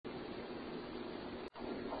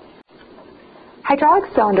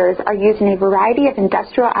Hydraulic cylinders are used in a variety of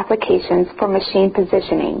industrial applications for machine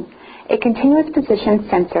positioning. A continuous position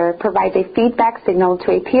sensor provides a feedback signal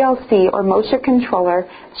to a PLC or motion controller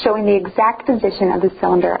showing the exact position of the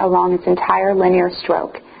cylinder along its entire linear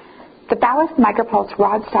stroke. The Balluff Micropulse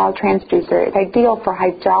rod-style transducer is ideal for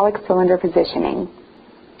hydraulic cylinder positioning.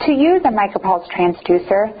 To use a micropulse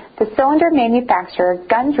transducer, the cylinder manufacturer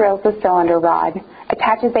gun drills the cylinder rod,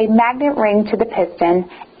 attaches a magnet ring to the piston,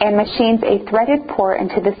 and machines a threaded port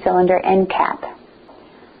into the cylinder end cap.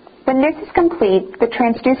 When this is complete, the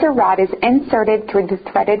transducer rod is inserted through the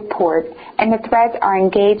threaded port and the threads are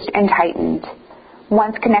engaged and tightened.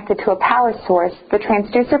 Once connected to a power source, the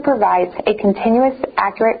transducer provides a continuous,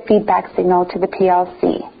 accurate feedback signal to the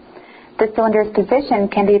PLC. The cylinder's position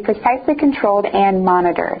can be precisely controlled and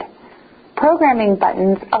monitored. Programming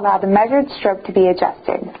buttons allow the measured stroke to be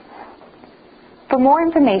adjusted. For more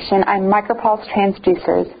information on micropulse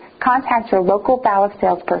transducers, contact your local Balluff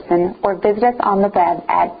salesperson or visit us on the web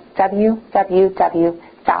at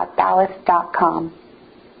www.balluff.com.